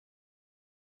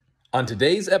On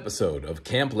today's episode of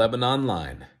Camp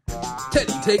LebanONLINE,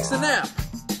 Teddy takes a nap,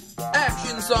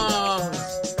 action songs,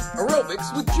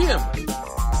 aerobics with Jim,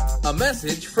 a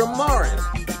message from Maryn,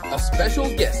 a special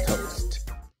guest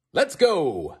host. Let's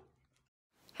go!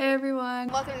 Hey everyone,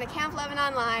 Welcome to Camp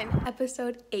LebanONLINE,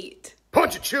 episode 8.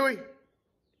 Punch it, Chewy!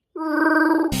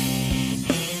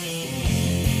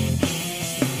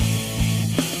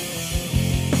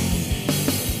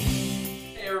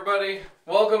 Hey everybody,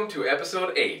 welcome to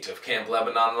episode 8 of Camp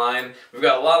LebanONLINE. We've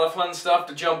got a lot of fun stuff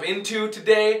to jump into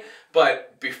today,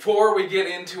 but before we get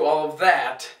into all of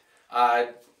that,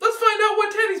 let's find out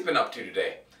what Teddy's been up to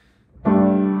today.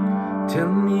 Tell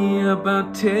me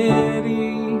about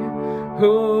Teddy.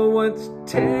 Oh, what's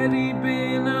Teddy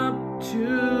been up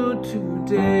to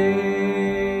today?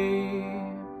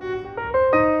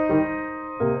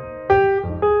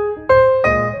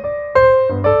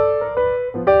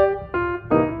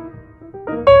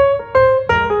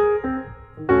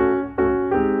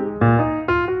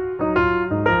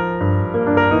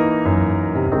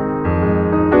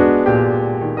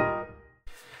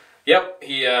 Yep,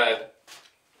 he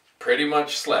pretty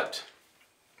much slept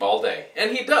all day.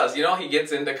 And he does, you know, he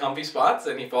gets into comfy spots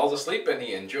and he falls asleep and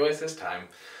he enjoys his time.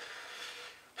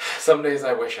 Some days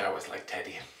I wish I was like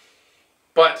Teddy.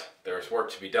 But there's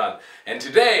work to be done. And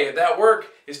today, that work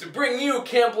is to bring you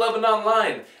Camp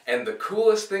LebanONLINE. And the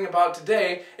coolest thing about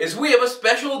today is we have a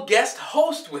special guest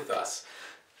host with us.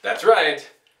 That's right.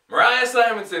 Mariah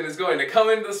Simonson is going to come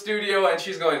into the studio and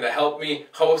she's going to help me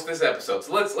host this episode.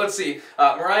 So let's see.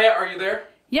 Mariah, are you there?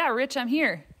 Yeah, Rich, I'm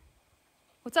here.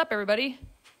 What's up, everybody?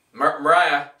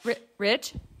 Mariah.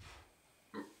 Rich?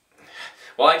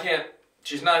 Well, I can't.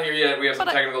 She's not here yet. We have some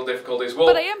technical difficulties.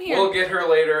 But I am here. We'll get her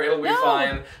later. It'll be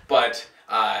fine. But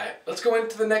let's go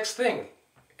into the next thing.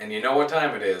 And you know what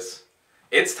time it is.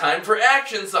 It's time for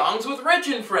action songs with Rich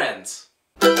and Friends.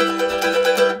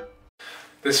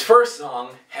 This first song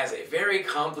has a very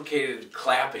complicated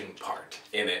clapping part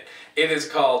in it. It is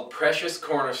called Precious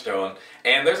Cornerstone,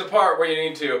 and there's a part where you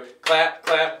need to clap,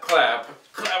 clap, clap,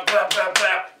 clap, clap, clap,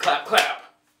 clap, clap, clap.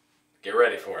 Get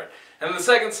ready for it. And the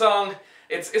second song,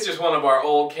 it's just one of our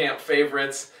old camp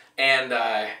favorites, and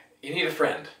you need a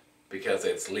friend, because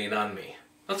it's Lean On Me.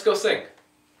 Let's go sing.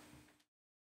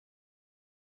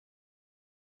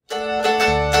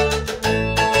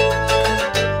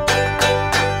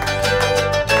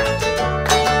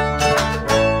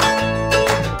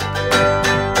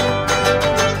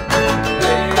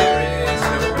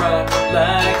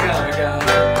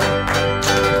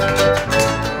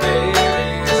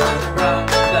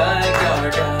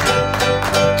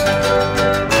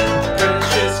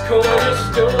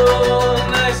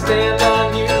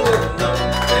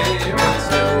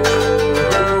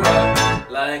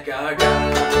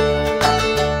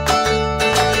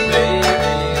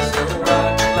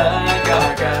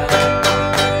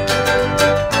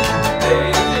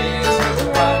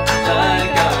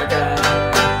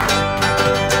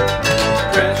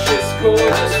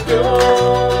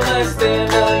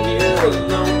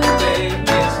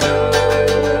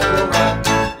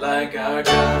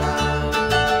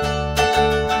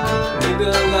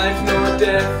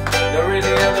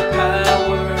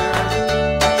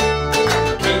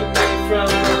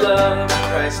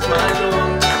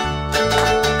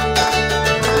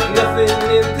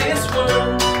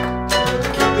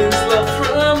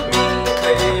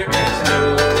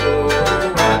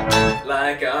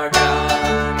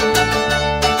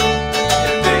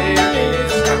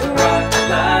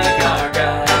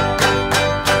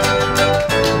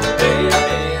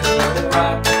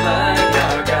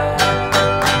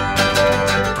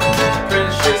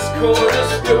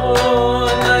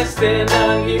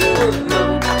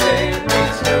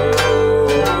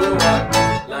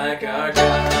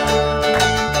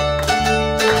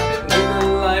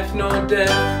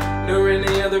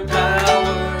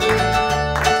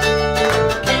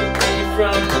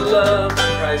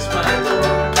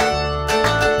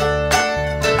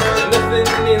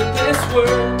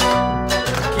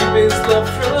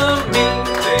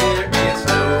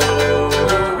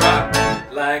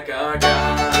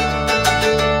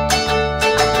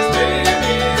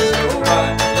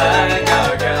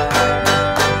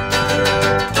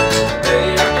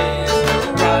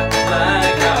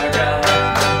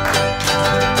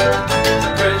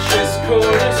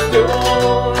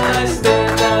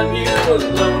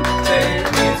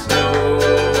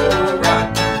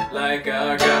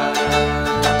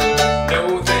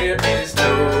 No, there is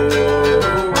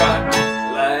no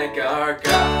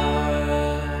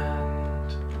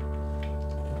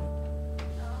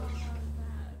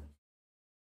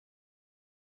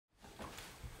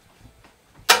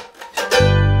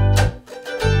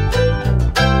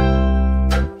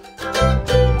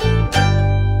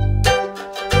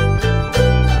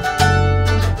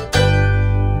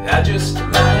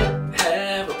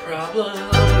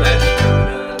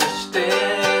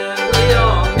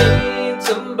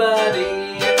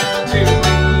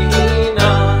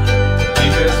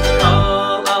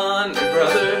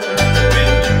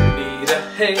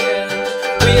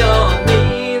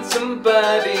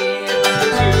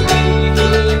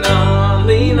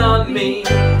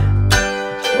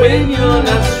when you're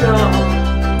not strong,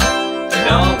 and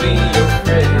I'll be your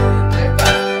friend.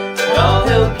 I'll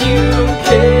help you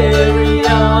carry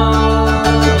on.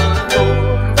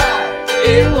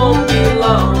 It won't be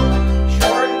long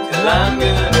till I'm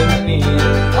gonna need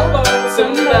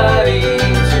somebody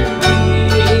to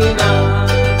lean on.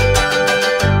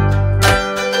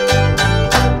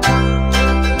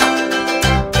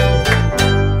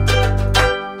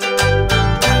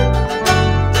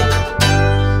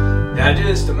 I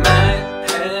just might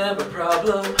have a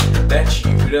problem that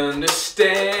you'd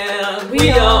understand.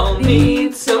 We all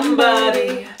need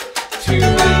somebody to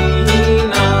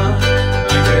lean on.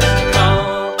 You just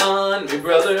call on me,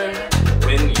 brother,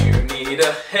 when you need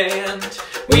a hand.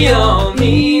 We all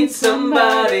need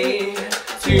somebody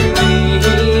to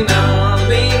lean on.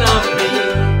 Lean on me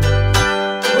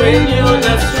when you're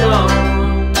not strong,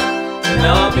 and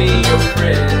I'll be your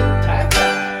friend.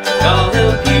 I'll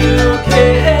help you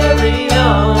carry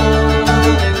on,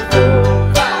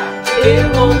 and it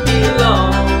won't be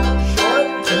long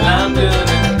till I'm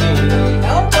gonna need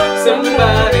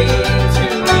somebody to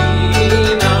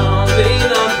lean on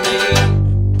me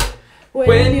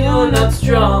when you're not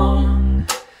strong,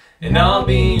 and I'll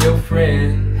be your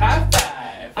friend. High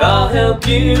five. I'll help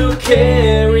you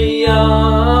carry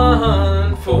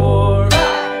on, for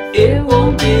it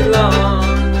won't be long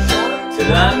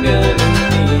till I'm gonna need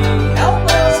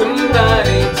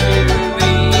somebody to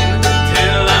lean,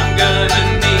 till I'm gonna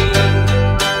need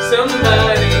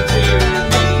somebody to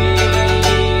lean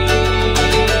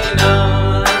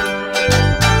on.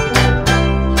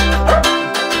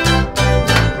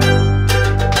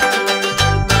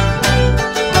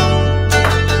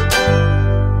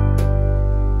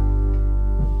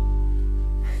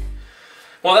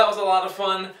 Well, that was a lot of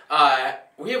fun.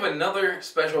 We have another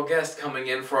special guest coming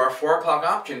in for our 4 o'clock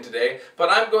option today, but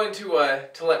I'm going to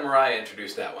let Mariah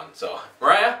introduce that one. So,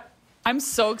 Mariah? I'm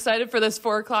so excited for this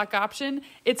 4 o'clock option.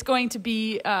 It's going to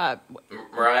be,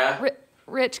 Mariah?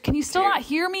 Rich, can you still not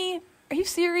hear me? Are you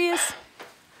serious?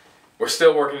 We're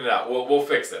still working it out. We'll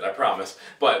fix it, I promise.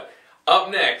 But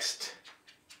up next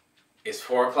is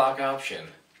 4 o'clock option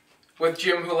with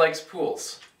Jim, who likes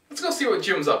pools. Let's go see what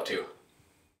Jim's up to.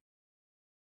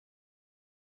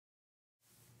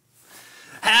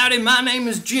 Howdy, my name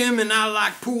is Jim and I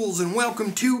like pools, and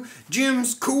welcome to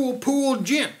Jim's Cool Pool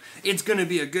Gym. It's gonna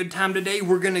be a good time today.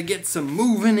 We're gonna get some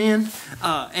moving in,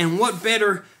 and what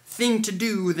better thing to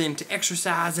do than to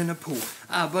exercise in a pool.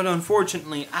 But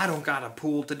unfortunately, I don't got a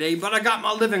pool today, but I got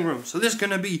my living room. So this is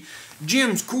gonna be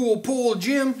Jim's Cool Pool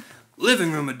Gym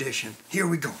Living Room Edition. Here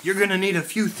we go. You're gonna need a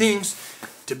few things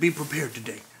to be prepared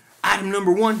today. Item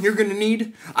number 1, you're gonna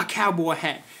need a cowboy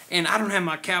hat. And I don't have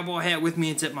my cowboy hat with me,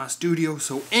 it's at my studio,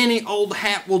 so any old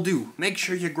hat will do. Make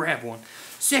sure you grab one.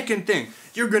 Second thing,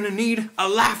 you're gonna need a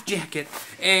life jacket.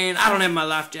 And I don't have my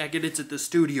life jacket, it's at the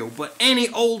studio, but any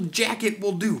old jacket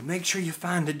will do. Make sure you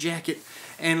find a jacket.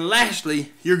 And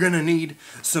lastly, you're gonna need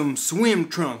some swim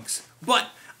trunks.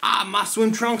 But my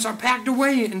swim trunks are packed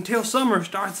away until summer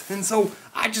starts, and so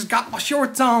I just got my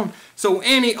shorts on. So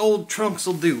any old trunks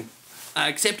will do.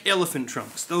 Except elephant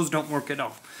trunks. Those don't work at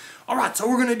all. Alright, so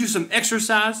we're going to do some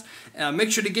exercise.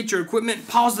 Make sure to get your equipment.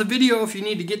 Pause the video if you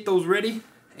need to get those ready.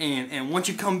 And once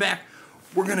you come back,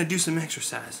 we're going to do some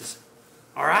exercises.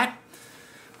 Alright?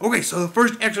 Okay, so the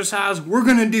first exercise we're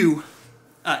going to do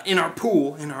in our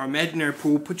pool, in our imaginary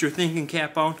pool, put your thinking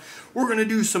cap on. We're going to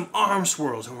do some arm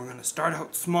swirls. And we're going to start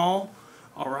out small.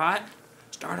 Alright?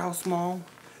 Start out small.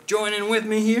 Join in with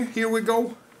me here. Here we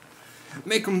go.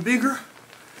 Make them bigger.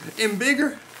 And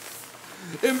bigger.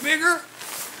 And bigger.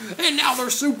 And now they're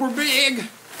super big.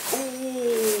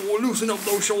 Oh, loosen up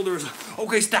those shoulders.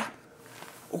 Okay, stop.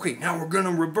 Okay, now we're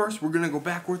gonna reverse. We're gonna go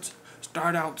backwards.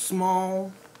 Start out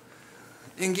small.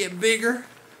 And get bigger.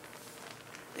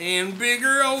 And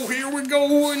bigger. Oh, here we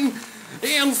go.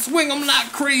 And swing them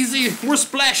like crazy. We're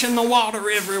splashing the water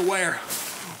everywhere.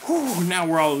 Whew, now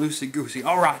we're all loosey-goosey.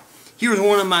 Alright, here's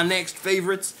one of my next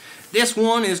favorites. This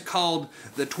one is called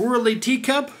the Twirly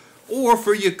Teacup, or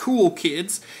for you cool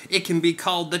kids, it can be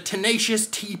called the Tenacious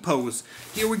T-Pose.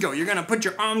 Here we go. You're going to put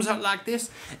your arms out like this,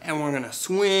 and we're going to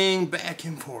swing back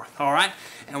and forth, alright?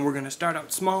 And we're going to start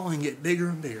out small and get bigger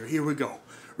and bigger. Here we go.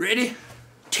 Ready?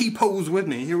 T-Pose with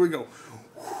me. Here we go.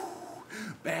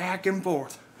 Back and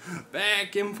forth.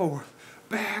 Back and forth.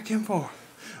 Back and forth.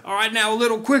 Alright, now a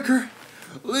little quicker.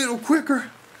 A little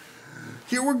quicker.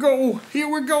 Here we go. Here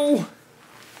we go.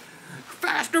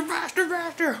 Faster, faster,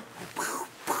 faster.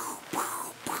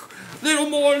 Little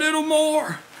more, little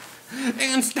more.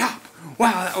 And stop.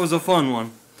 Wow, that was a fun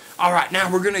one. Alright,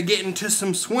 now we're going to get into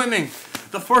some swimming.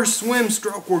 The first swim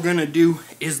stroke we're gonna do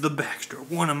is the backstroke,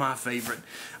 one of my favorite.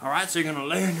 All right, so you're gonna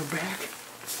lay on your back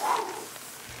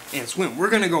and swim. We're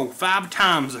gonna go 5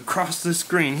 times across the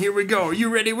screen. Here we go. Are you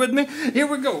ready with me? Here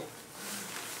we go.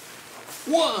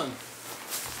 1,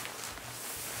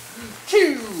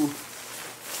 2,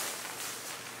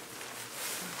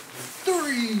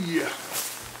 3,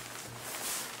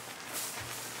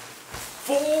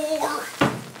 4,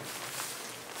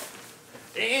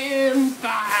 and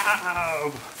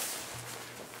 5.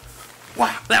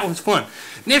 Wow, that was fun.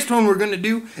 Next one we're gonna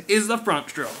do is the front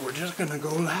stroke. We're just gonna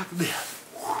go like this.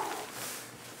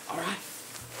 All right,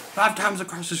 5 times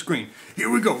across the screen. Here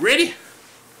we go. Ready?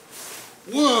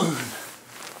 1,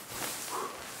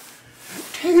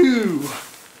 2,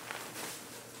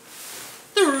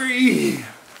 3,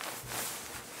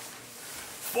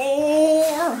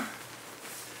 4,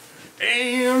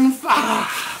 and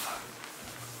 5.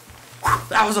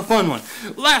 That was a fun one.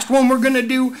 Last one we're gonna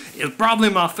do is probably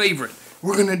my favorite.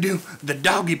 We're gonna do the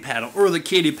doggy paddle, or the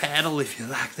kitty paddle if you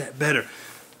like that better.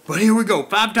 But here we go,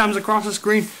 5 times across the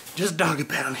screen, just doggy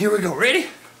paddle. Here we go, ready?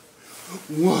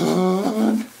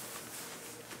 1,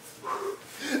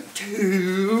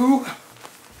 2,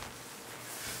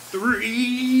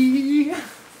 3,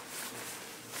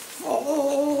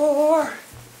 4,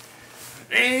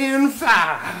 and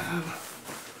 5.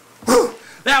 Whew.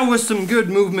 That was some good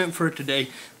movement for today.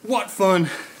 What fun.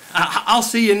 I'll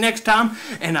see you next time,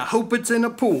 and I hope it's in a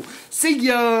pool. See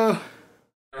ya!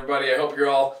 Everybody, I hope you're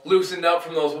all loosened up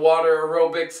from those water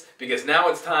aerobics, because now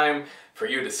it's time for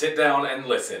you to sit down and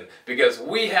listen, because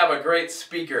we have a great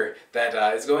speaker that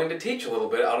is going to teach a little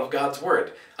bit out of God's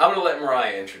Word. I'm going to let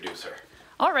Mariah introduce her.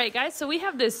 All right, guys. So we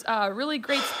have this really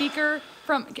great speaker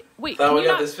from. Wait, Thought can we you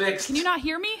got not? this fixed. Can you not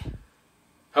hear me?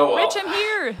 Oh, well. Rich, I'm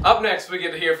here. Up next, we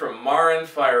get to hear from Maryn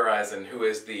Feyereisen, who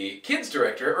is the kids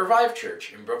director at Revive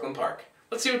Church in Brooklyn Park.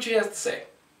 Let's see what she has to say.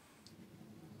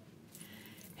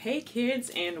 Hey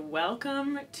kids, and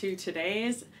welcome to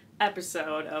today's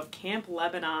episode of Camp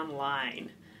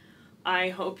LebanONLINE. I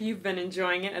hope you've been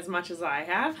enjoying it as much as I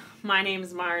have. My name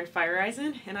is Maryn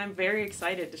Feyereisen, and I'm very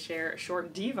excited to share a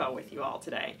short devo with you all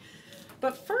today.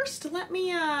 But first, let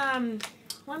me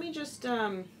just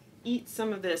eat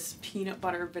some of this peanut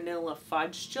butter vanilla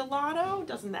fudge gelato.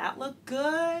 Doesn't that look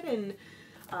good? And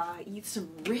eat some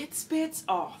Ritz Bits.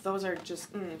 Oh, those are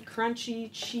just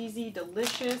crunchy, cheesy,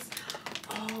 delicious.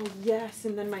 Oh, yes,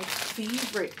 and then my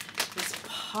favorite is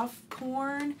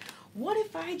popcorn. What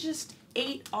if I just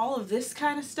ate all of this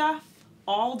kind of stuff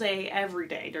all day, every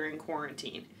day during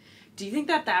quarantine? Do you think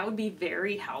that that would be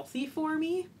very healthy for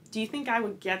me? Do you think I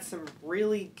would get some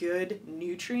really good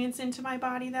nutrients into my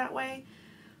body that way?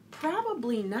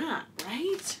 Probably not,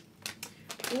 right?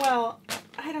 Well,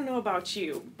 I don't know about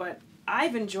you, but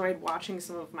I've enjoyed watching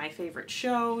some of my favorite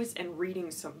shows and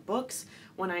reading some books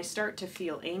when I start to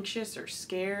feel anxious or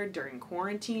scared during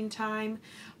quarantine time.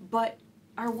 But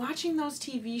are watching those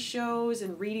TV shows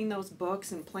and reading those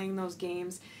books and playing those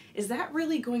games, is that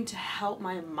really going to help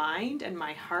my mind and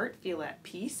my heart feel at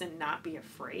peace and not be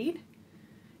afraid?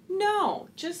 No,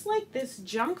 just like this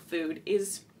junk food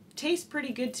tastes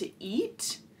pretty good to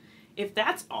eat. If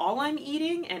that's all I'm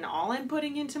eating and all I'm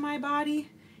putting into my body,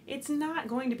 it's not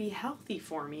going to be healthy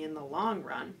for me in the long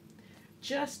run.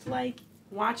 Just like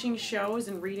watching shows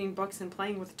and reading books and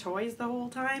playing with toys the whole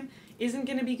time isn't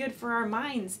going to be good for our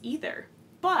minds either.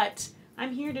 But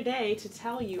I'm here today to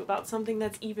tell you about something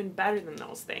that's even better than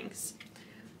those things.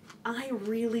 I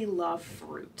really love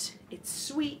fruit. It's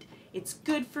sweet, it's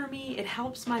good for me, it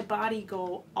helps my body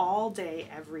go all day,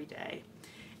 every day.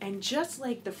 And just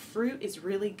like the fruit is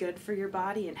really good for your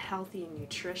body and healthy and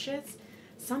nutritious,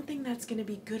 something that's going to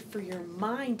be good for your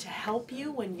mind to help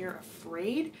you when you're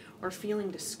afraid or feeling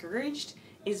discouraged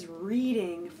is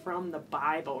reading from the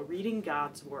Bible, reading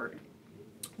God's Word.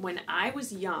 When I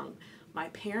was young, my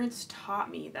parents taught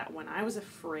me that when I was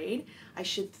afraid, I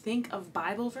should think of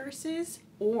Bible verses,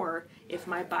 or if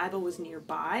my Bible was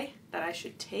nearby, that I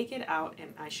should take it out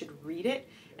and I should read it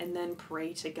and then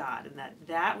pray to God, and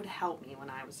that would help me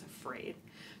when I was afraid.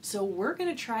 So we're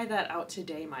going to try that out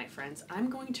today, my friends.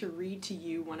 I'm going to read to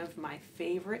you one of my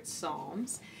favorite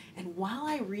Psalms, and while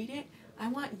I read it, I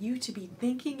want you to be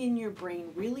thinking in your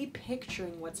brain, really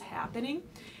picturing what's happening,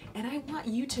 and I want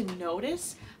you to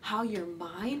notice how your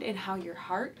mind and how your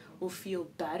heart will feel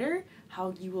better,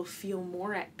 how you will feel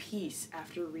more at peace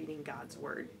after reading God's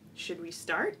Word. Should we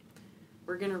start?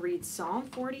 We're going to read Psalm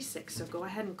 46, so go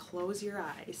ahead and close your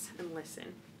eyes and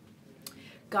listen.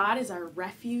 God is our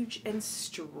refuge and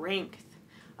strength,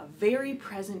 a very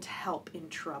present help in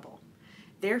trouble.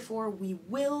 Therefore we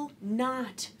will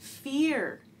not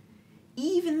fear,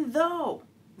 even though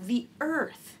The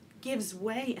earth gives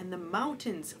way and the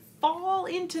mountains fall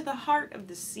into the heart of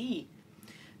the sea.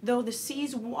 Though the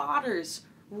sea's waters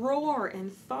roar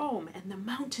and foam and the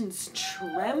mountains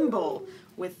tremble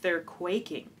with their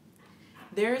quaking,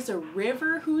 there is a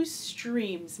river whose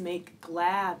streams make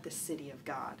glad the city of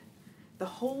God, the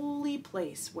holy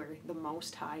place where the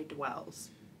Most High dwells.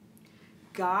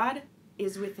 God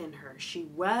is within her. She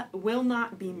will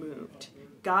not be moved.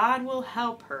 God will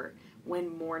help her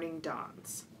when morning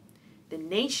dawns. The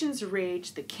nations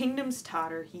rage, the kingdoms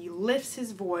totter. He lifts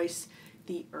his voice,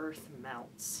 the earth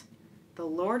melts. The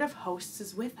Lord of hosts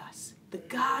is with us. The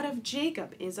God of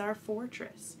Jacob is our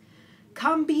fortress.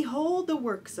 Come behold the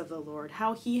works of the Lord,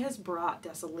 how he has brought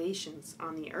desolations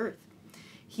on the earth.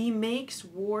 He makes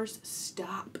wars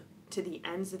stop to the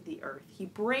ends of the earth. He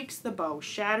breaks the bow,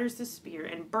 shatters the spear,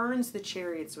 and burns the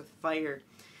chariots with fire.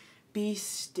 Be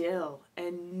still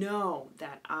and know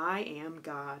that I am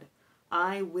God.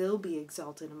 I will be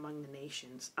exalted among the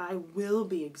nations. I will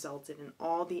be exalted in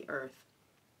all the earth.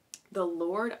 The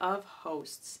Lord of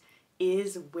hosts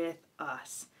is with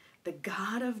us. The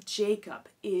God of Jacob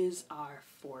is our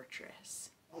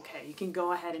fortress. Okay, you can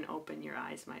go ahead and open your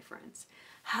eyes, my friends.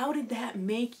 How did that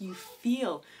make you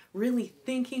feel? Really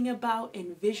thinking about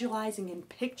and visualizing and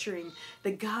picturing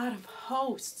the God of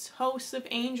hosts. Hosts of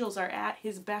angels are at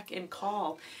his beck and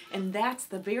call. And that's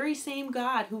the very same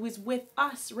God who is with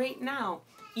us right now.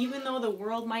 Even though the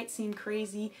world might seem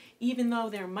crazy, even though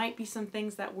there might be some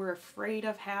things that we're afraid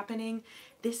of happening,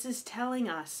 this is telling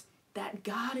us that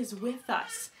God is with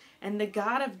us. And the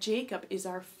God of Jacob is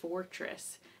our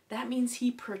fortress. That means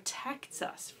he protects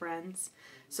us, friends.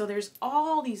 So there's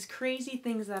all these crazy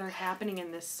things that are happening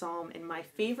in this psalm. And my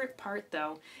favorite part,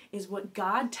 though, is what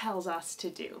God tells us to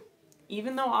do.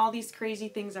 Even though all these crazy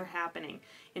things are happening,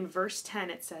 in verse 10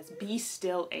 it says, "Be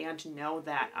still and know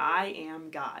that I am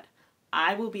God.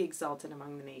 I will be exalted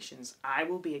among the nations. I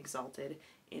will be exalted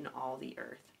in all the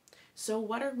earth." So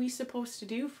what are we supposed to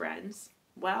do, friends?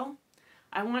 Well,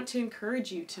 I want to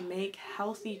encourage you to make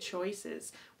healthy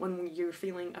choices when you're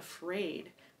feeling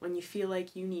afraid, when you feel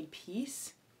like you need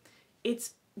peace.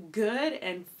 It's good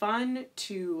and fun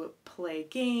to play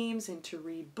games and to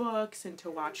read books and to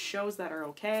watch shows that are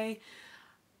okay,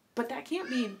 but that can't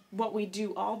be what we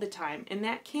do all the time, and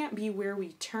that can't be where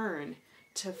we turn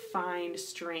to find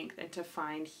strength and to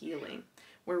find healing.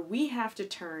 Where we have to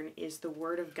turn is the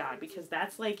Word of God, because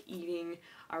that's like eating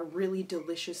a really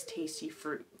delicious, tasty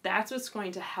fruit. That's what's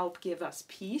going to help give us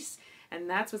peace, and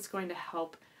that's what's going to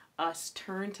help us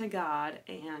turn to God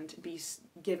and be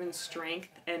given strength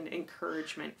and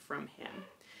encouragement from him.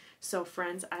 So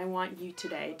friends, I want you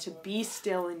today to be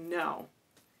still and know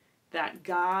that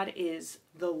God is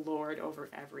the Lord over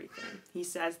everything. He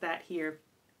says that here.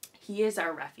 He is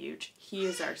our refuge. He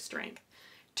is our strength.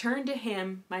 Turn to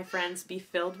him, my friends, be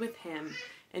filled with him,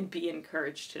 and be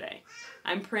encouraged today.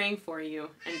 I'm praying for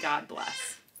you, and God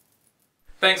bless.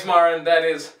 Thanks, Maryn. That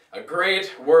is a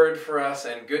great word for us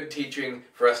and good teaching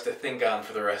for us to think on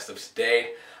for the rest of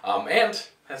today, and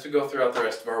as we go throughout the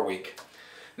rest of our week.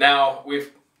 Now,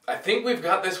 I think we've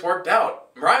got this worked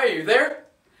out. Mariah, you there?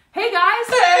 Hey guys!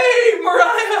 Hey,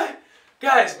 Mariah!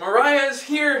 Guys, Mariah is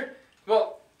here.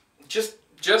 Well, just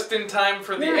in time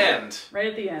for the end. Right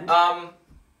at the end.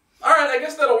 Alright, I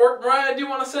guess that'll work. Mariah, do you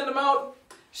want to send them out?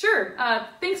 Sure.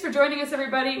 Thanks for joining us,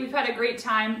 everybody. We've had a great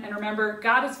time, and remember,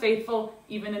 God is faithful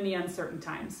even in the uncertain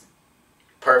times.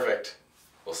 Perfect.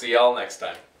 We'll see y'all next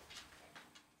time.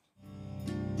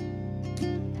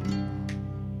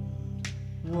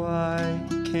 Why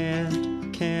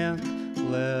can't Camp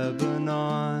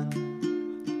Lebanon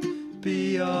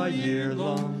be all year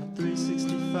long?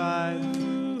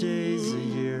 365 days a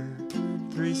year,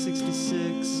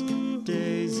 366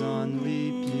 days on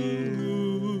leap year.